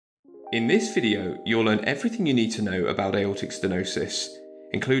In this video, you'll learn everything you need to know about aortic stenosis,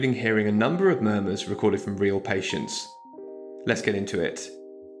 including hearing a number of murmurs recorded from real patients. Let's get into it.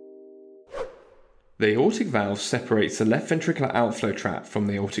 The aortic valve separates the left ventricular outflow tract from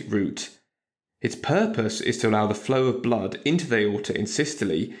the aortic root. Its purpose is to allow the flow of blood into the aorta in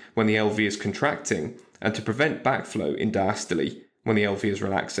systole when the LV is contracting, and to prevent backflow in diastole when the LV is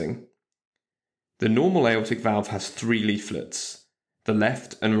relaxing. The normal aortic valve has three leaflets: the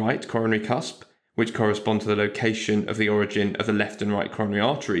left and right coronary cusp, which correspond to the location of the origin of the left and right coronary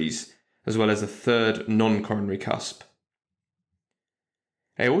arteries, as well as a third non-coronary cusp.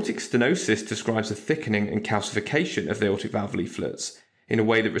 Aortic stenosis describes the thickening and calcification of the aortic valve leaflets in a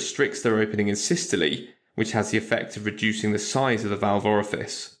way that restricts their opening in systole, which has the effect of reducing the size of the valve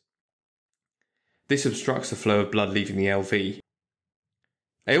orifice. This obstructs the flow of blood leaving the LV.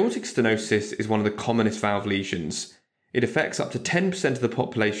 Aortic stenosis is one of the commonest valve lesions. It affects up to 10% of the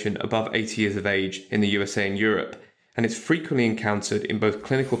population above 80 years of age in the USA and Europe, and it's frequently encountered in both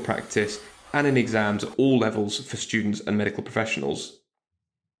clinical practice and in exams at all levels for students and medical professionals.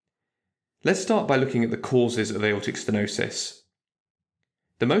 Let's start by looking at the causes of aortic stenosis.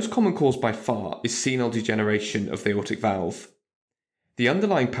 The most common cause by far is senile degeneration of the aortic valve. The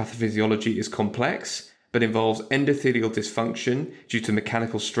underlying pathophysiology is complex, but involves endothelial dysfunction due to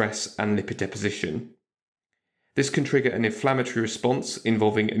mechanical stress and lipid deposition. This can trigger an inflammatory response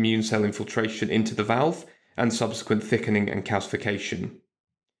involving immune cell infiltration into the valve and subsequent thickening and calcification.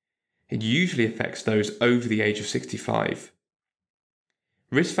 It usually affects those over the age of 65.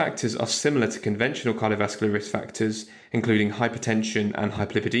 Risk factors are similar to conventional cardiovascular risk factors, including hypertension and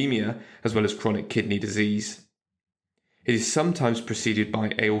hyperlipidemia, as well as chronic kidney disease. It is sometimes preceded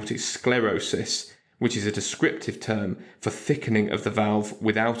by aortic sclerosis, which is a descriptive term for thickening of the valve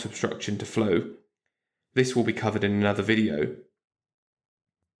without obstruction to flow. This will be covered in another video.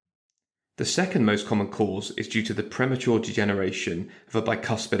 The second most common cause is due to the premature degeneration of a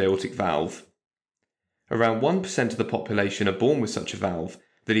bicuspid aortic valve. Around 1% of the population are born with such a valve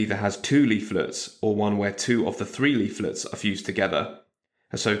that either has two leaflets or one where two of the three leaflets are fused together,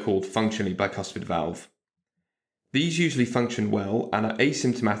 a so-called functionally bicuspid valve. These usually function well and are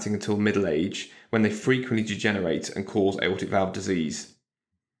asymptomatic until middle age, when they frequently degenerate and cause aortic valve disease.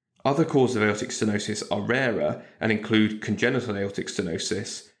 Other causes of aortic stenosis are rarer and include congenital aortic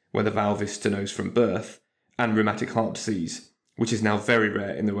stenosis, where the valve is stenosed from birth, and rheumatic heart disease, which is now very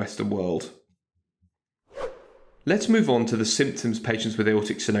rare in the Western world. Let's move on to the symptoms patients with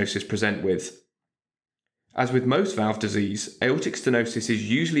aortic stenosis present with. As with most valve disease, aortic stenosis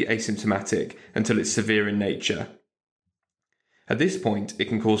is usually asymptomatic until it's severe in nature. At this point, it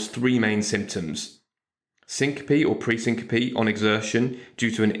can cause three main symptoms: syncope or presyncope on exertion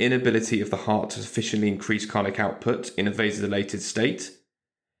due to an inability of the heart to sufficiently increase cardiac output in a vasodilated state,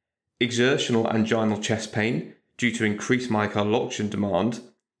 exertional anginal chest pain due to increased myocardial oxygen demand,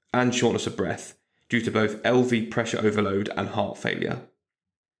 and shortness of breath due to both LV pressure overload and heart failure.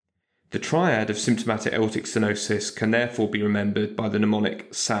 The triad of symptomatic aortic stenosis can therefore be remembered by the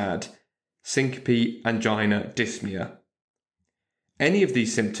mnemonic SAD: syncope, angina, dyspnea. Any of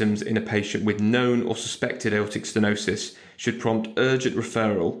these symptoms in a patient with known or suspected aortic stenosis should prompt urgent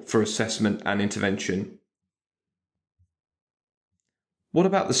referral for assessment and intervention. What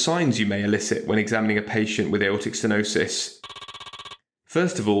about the signs you may elicit when examining a patient with aortic stenosis?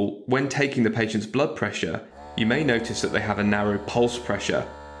 First of all, when taking the patient's blood pressure, you may notice that they have a narrow pulse pressure.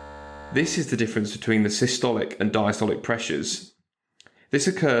 This is the difference between the systolic and diastolic pressures. This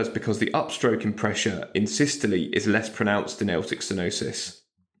occurs because the upstroke in pressure in systole is less pronounced in aortic stenosis.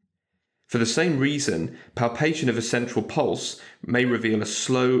 For the same reason, palpation of a central pulse may reveal a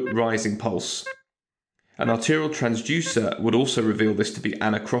slow rising pulse. An arterial transducer would also reveal this to be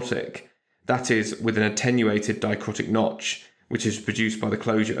anacrotic, that is, with an attenuated dicrotic notch, which is produced by the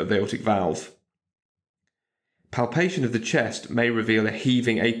closure of the aortic valve. Palpation of the chest may reveal a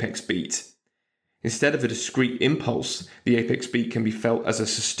heaving apex beat. Instead of a discrete impulse, the apex beat can be felt as a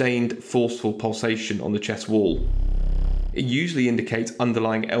sustained, forceful pulsation on the chest wall. It usually indicates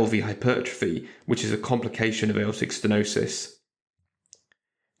underlying LV hypertrophy, which is a complication of aortic stenosis.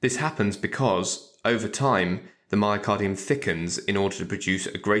 This happens because, over time, the myocardium thickens in order to produce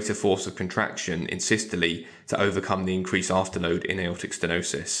a greater force of contraction in systole to overcome the increased afterload in aortic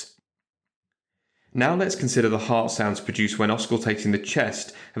stenosis. Now let's consider the heart sounds produced when auscultating the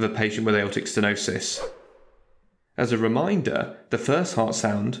chest of a patient with aortic stenosis. As a reminder, the first heart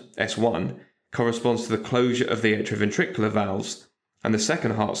sound, S1, corresponds to the closure of the atrioventricular valves, and the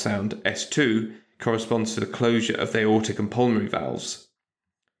second heart sound, S2, corresponds to the closure of the aortic and pulmonary valves.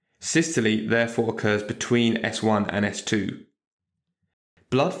 Systole therefore occurs between S1 and S2.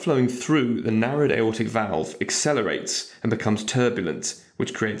 Blood flowing through the narrowed aortic valve accelerates and becomes turbulent,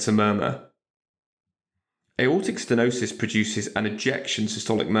 which creates a murmur. Aortic stenosis produces an ejection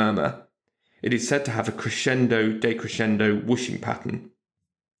systolic murmur. It is said to have a crescendo-decrescendo whooshing pattern.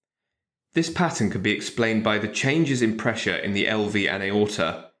 This pattern can be explained by the changes in pressure in the LV and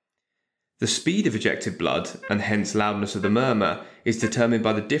aorta. The speed of ejected blood, and hence loudness of the murmur, is determined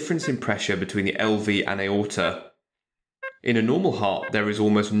by the difference in pressure between the LV and aorta. In a normal heart, there is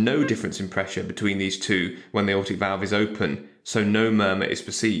almost no difference in pressure between these two when the aortic valve is open, so no murmur is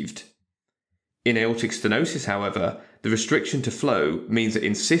perceived. In aortic stenosis, however, the restriction to flow means that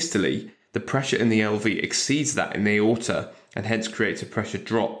in systole, the pressure in the LV exceeds that in the aorta and hence creates a pressure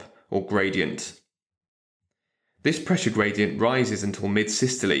drop or gradient. This pressure gradient rises until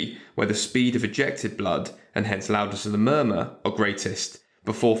mid-systole, where the speed of ejected blood and hence loudness of the murmur are greatest,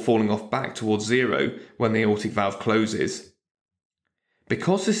 before falling off back towards zero when the aortic valve closes.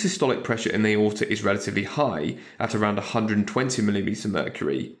 Because the systolic pressure in the aorta is relatively high, at around 120 mm of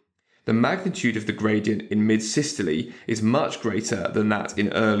mercury, the magnitude of the gradient in mid-systole is much greater than that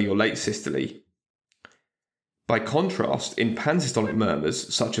in early or late systole. By contrast, in pansystolic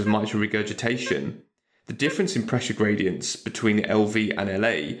murmurs, such as mitral regurgitation, the difference in pressure gradients between the LV and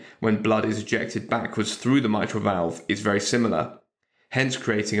LA when blood is ejected backwards through the mitral valve is very similar, hence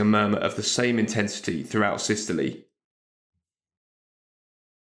creating a murmur of the same intensity throughout systole.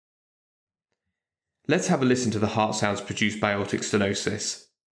 Let's have a listen to the heart sounds produced by aortic stenosis.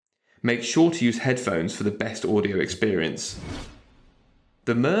 Make sure to use headphones for the best audio experience.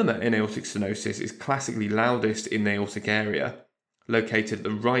 The murmur in aortic stenosis is classically loudest in the aortic area, located at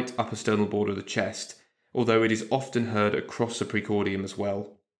the right upper sternal border of the chest, although it is often heard across the precordium as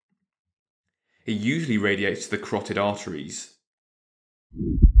well. It usually radiates to the carotid arteries.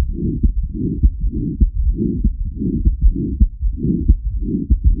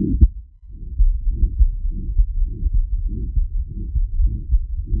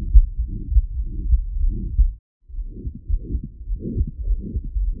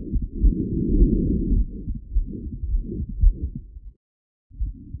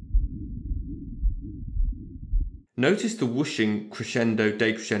 Notice the whooshing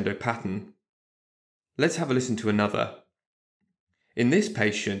crescendo-decrescendo pattern. Let's have a listen to another. In this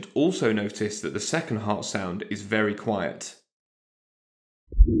patient, also notice that the second heart sound is very quiet.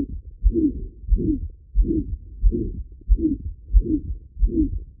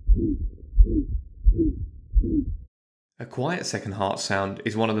 A quiet second heart sound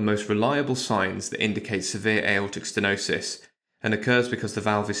is one of the most reliable signs that indicate severe aortic stenosis, and occurs because the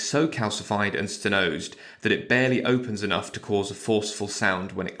valve is so calcified and stenosed that it barely opens enough to cause a forceful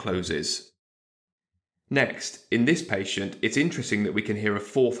sound when it closes. Next, in this patient, it's interesting that we can hear a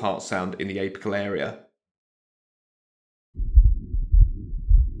fourth heart sound in the apical area.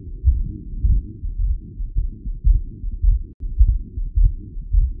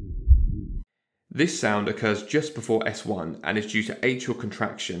 This sound occurs just before S1 and is due to atrial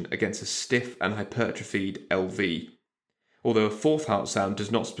contraction against a stiff and hypertrophied LV, although a fourth heart sound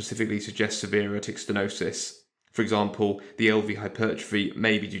does not specifically suggest severe aortic stenosis. For example, the LV hypertrophy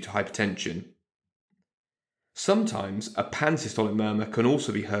may be due to hypertension. Sometimes a pansystolic murmur can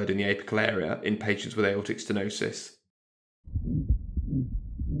also be heard in the apical area in patients with aortic stenosis.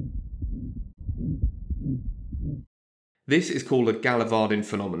 This is called a Galavardin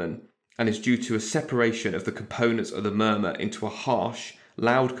phenomenon and is due to a separation of the components of the murmur into a harsh,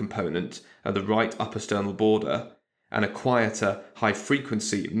 loud component at the right upper sternal border and a quieter,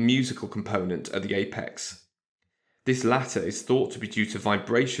 high-frequency musical component at the apex. This latter is thought to be due to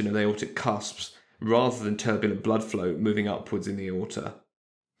vibration of aortic cusps rather than turbulent blood flow moving upwards in the aorta.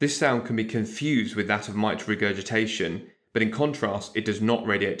 This sound can be confused with that of mitral regurgitation, but in contrast it does not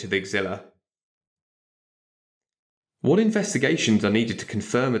radiate to the axilla. What investigations are needed to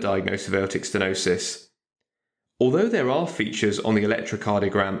confirm a diagnosis of aortic stenosis? Although there are features on the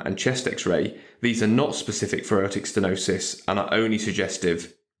electrocardiogram and chest X-ray, these are not specific for aortic stenosis and are only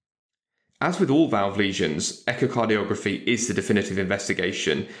suggestive. As with all valve lesions, echocardiography is the definitive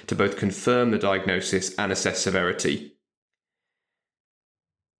investigation to both confirm the diagnosis and assess severity.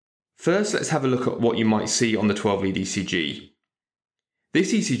 First, let's have a look at what you might see on the 12-lead ECG.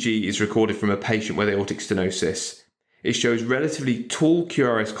 This ECG is recorded from a patient with aortic stenosis. It shows relatively tall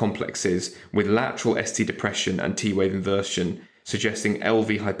QRS complexes with lateral ST depression and T-wave inversion, suggesting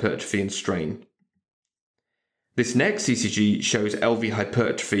LV hypertrophy and strain. This next ECG shows LV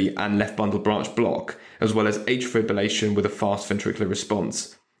hypertrophy and left bundle branch block, as well as atrial fibrillation with a fast ventricular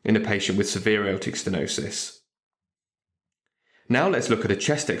response in a patient with severe aortic stenosis. Now let's look at a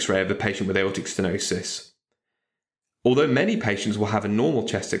chest X-ray of the patient with aortic stenosis. Although many patients will have a normal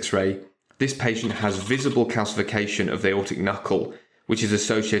chest X-ray, this patient has visible calcification of the aortic knuckle, which is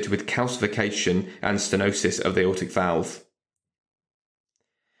associated with calcification and stenosis of the aortic valve.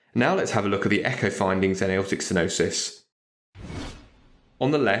 Now let's have a look at the echo findings in aortic stenosis.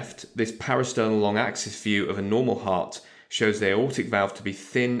 On the left, this parasternal long axis view of a normal heart shows the aortic valve to be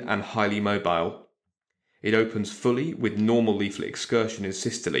thin and highly mobile. It opens fully with normal leaflet excursion in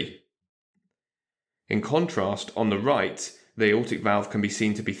systole. In contrast, on the right, the aortic valve can be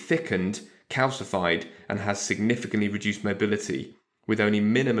seen to be thickened, calcified, and has significantly reduced mobility, with only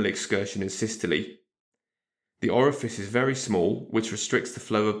minimal excursion in systole. The orifice is very small, which restricts the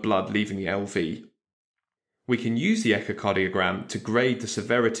flow of blood leaving the LV. We can use the echocardiogram to grade the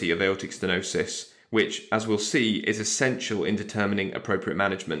severity of aortic stenosis, which, as we'll see, is essential in determining appropriate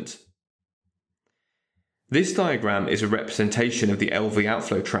management. This diagram is a representation of the LV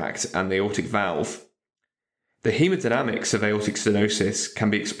outflow tract and the aortic valve. The hemodynamics of aortic stenosis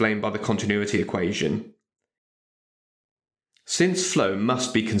can be explained by the continuity equation. Since flow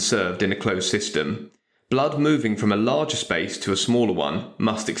must be conserved in a closed system, blood moving from a larger space to a smaller one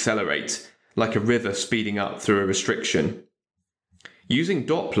must accelerate, like a river speeding up through a restriction. Using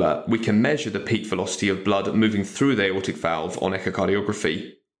Doppler, we can measure the peak velocity of blood moving through the aortic valve on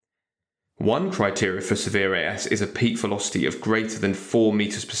echocardiography. One criteria for severe AS is a peak velocity of greater than 4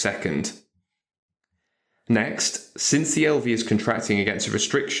 meters per second. Next, since the LV is contracting against a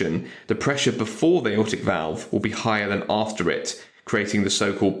restriction, the pressure before the aortic valve will be higher than after it, creating the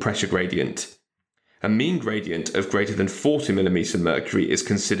so-called pressure gradient. A mean gradient of greater than 40 mm of mercury is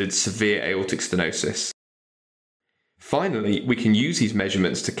considered severe aortic stenosis. Finally, we can use these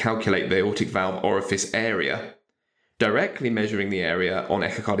measurements to calculate the aortic valve orifice area. Directly measuring the area on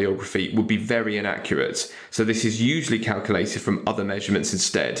echocardiography would be very inaccurate, so this is usually calculated from other measurements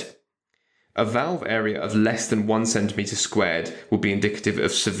instead. A valve area of less than 1 centimeter squared will be indicative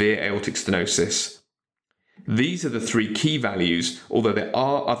of severe aortic stenosis. These are the three key values, although there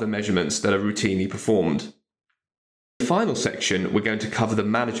are other measurements that are routinely performed. In the final section, we're going to cover the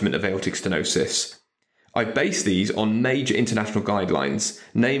management of aortic stenosis. I base these on major international guidelines,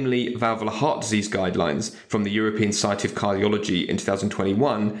 namely valvular heart disease guidelines from the European Society of Cardiology in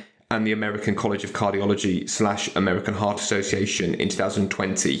 2021 and the American College of Cardiology / American Heart Association in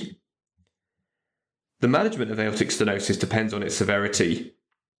 2020. The management of aortic stenosis depends on its severity.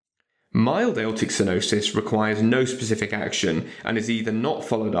 Mild aortic stenosis requires no specific action and is either not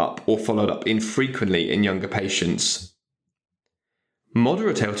followed up or followed up infrequently in younger patients.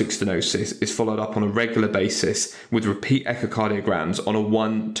 Moderate aortic stenosis is followed up on a regular basis with repeat echocardiograms on a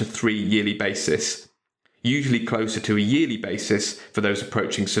 1 to 3 yearly basis, usually closer to a yearly basis for those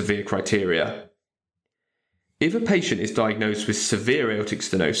approaching severe criteria. If a patient is diagnosed with severe aortic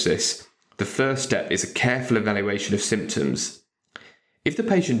stenosis, the first step is a careful evaluation of symptoms. If the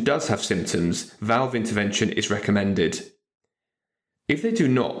patient does have symptoms, valve intervention is recommended. If they do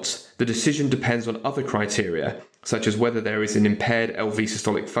not, the decision depends on other criteria, such as whether there is an impaired LV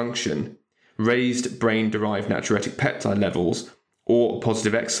systolic function, raised brain-derived natriuretic peptide levels, or a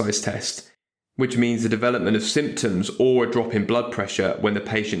positive exercise test, which means the development of symptoms or a drop in blood pressure when the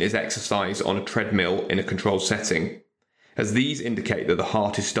patient is exercised on a treadmill in a controlled setting, as these indicate that the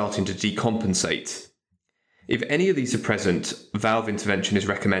heart is starting to decompensate. If any of these are present, valve intervention is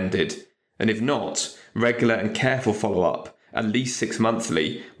recommended, and if not, regular and careful follow-up, at least 6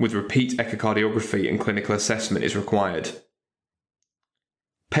 monthly, with repeat echocardiography and clinical assessment is required.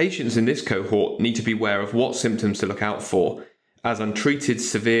 Patients in this cohort need to be aware of what symptoms to look out for, as untreated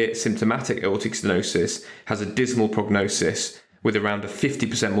severe symptomatic aortic stenosis has a dismal prognosis, with around a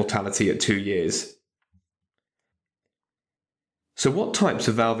 50% mortality at 2 years. So what types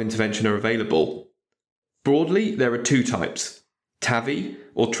of valve intervention are available? Broadly, there are 2 types: TAVI,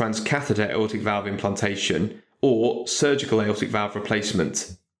 or transcatheter aortic valve implantation, or surgical aortic valve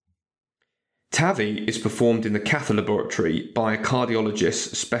replacement. TAVI is performed in the cath laboratory by a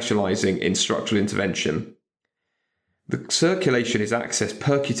cardiologist specialising in structural intervention. The circulation is accessed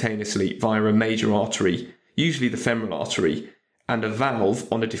percutaneously via a major artery, usually the femoral artery, and a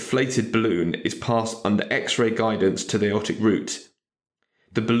valve on a deflated balloon is passed under Xray guidance to the aortic root.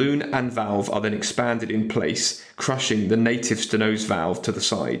 The balloon and valve are then expanded in place, crushing the native stenose valve to the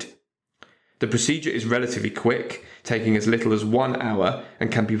side. The procedure is relatively quick, taking as little as 1 hour,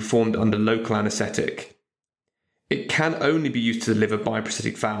 and can be performed under local anaesthetic. It can only be used to deliver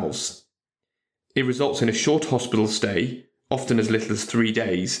biprosthetic valves. It results in a short hospital stay, often as little as 3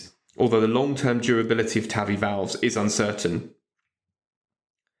 days, although the long-term durability of TAVI valves is uncertain.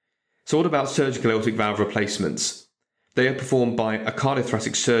 So what about surgical aortic valve replacements? They are performed by a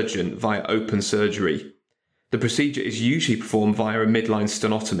cardiothoracic surgeon via open surgery. The procedure is usually performed via a midline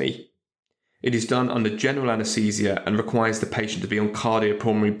stenotomy. It is done under general anaesthesia and requires the patient to be on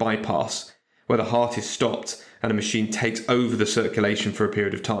cardiopulmonary bypass, where the heart is stopped and a machine takes over the circulation for a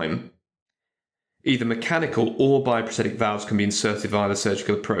period of time. Either mechanical or bioprosthetic valves can be inserted via the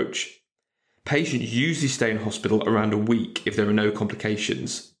surgical approach. Patients usually stay in hospital around a week if there are no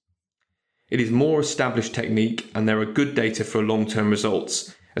complications. It is a more established technique and there are good data for long-term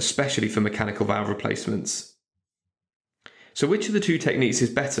results, especially for mechanical valve replacements. So which of the two techniques is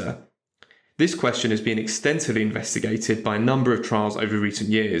better? This question has been extensively investigated by a number of trials over recent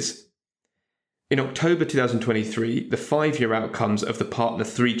years. In October 2023, the 5-year outcomes of the Partner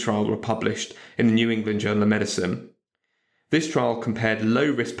 3 trial were published in the New England Journal of Medicine. This trial compared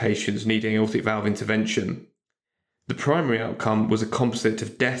low-risk patients needing aortic valve intervention. The primary outcome was a composite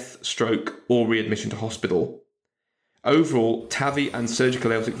of death, stroke, or readmission to hospital. Overall, TAVI and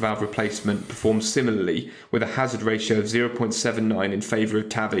surgical aortic valve replacement performed similarly with a hazard ratio of 0.79 in favour of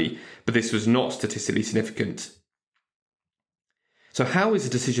TAVI, but this was not statistically significant. So how is the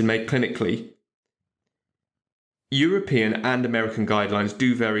decision made clinically? European and American guidelines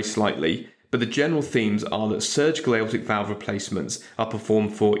do vary slightly, but the general themes are that surgical aortic valve replacements are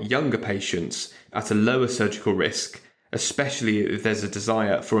performed for younger patients at a lower surgical risk, especially if there's a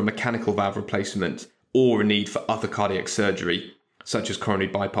desire for a mechanical valve replacement or a need for other cardiac surgery, such as coronary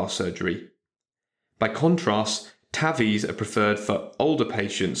bypass surgery. By contrast, TAVIs are preferred for older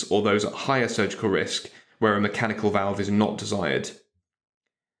patients or those at higher surgical risk where a mechanical valve is not desired.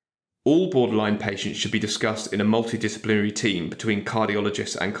 All borderline patients should be discussed in a multidisciplinary team between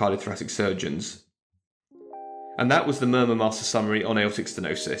cardiologists and cardiothoracic surgeons. And that was the Murmur Master summary on aortic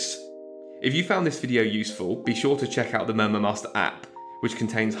stenosis. If you found this video useful, be sure to check out the Murmur Master app, which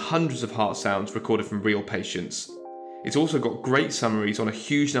contains hundreds of heart sounds recorded from real patients. It's also got great summaries on a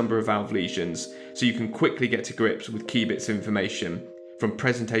huge number of valve lesions, so you can quickly get to grips with key bits of information, from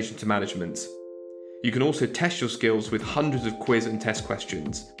presentation to management. You can also test your skills with hundreds of quiz and test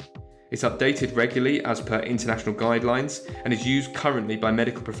questions. It's updated regularly as per international guidelines and is used currently by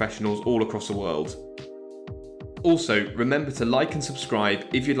medical professionals all across the world. Also, remember to like and subscribe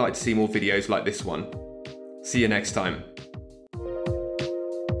if you'd like to see more videos like this one. See you next time.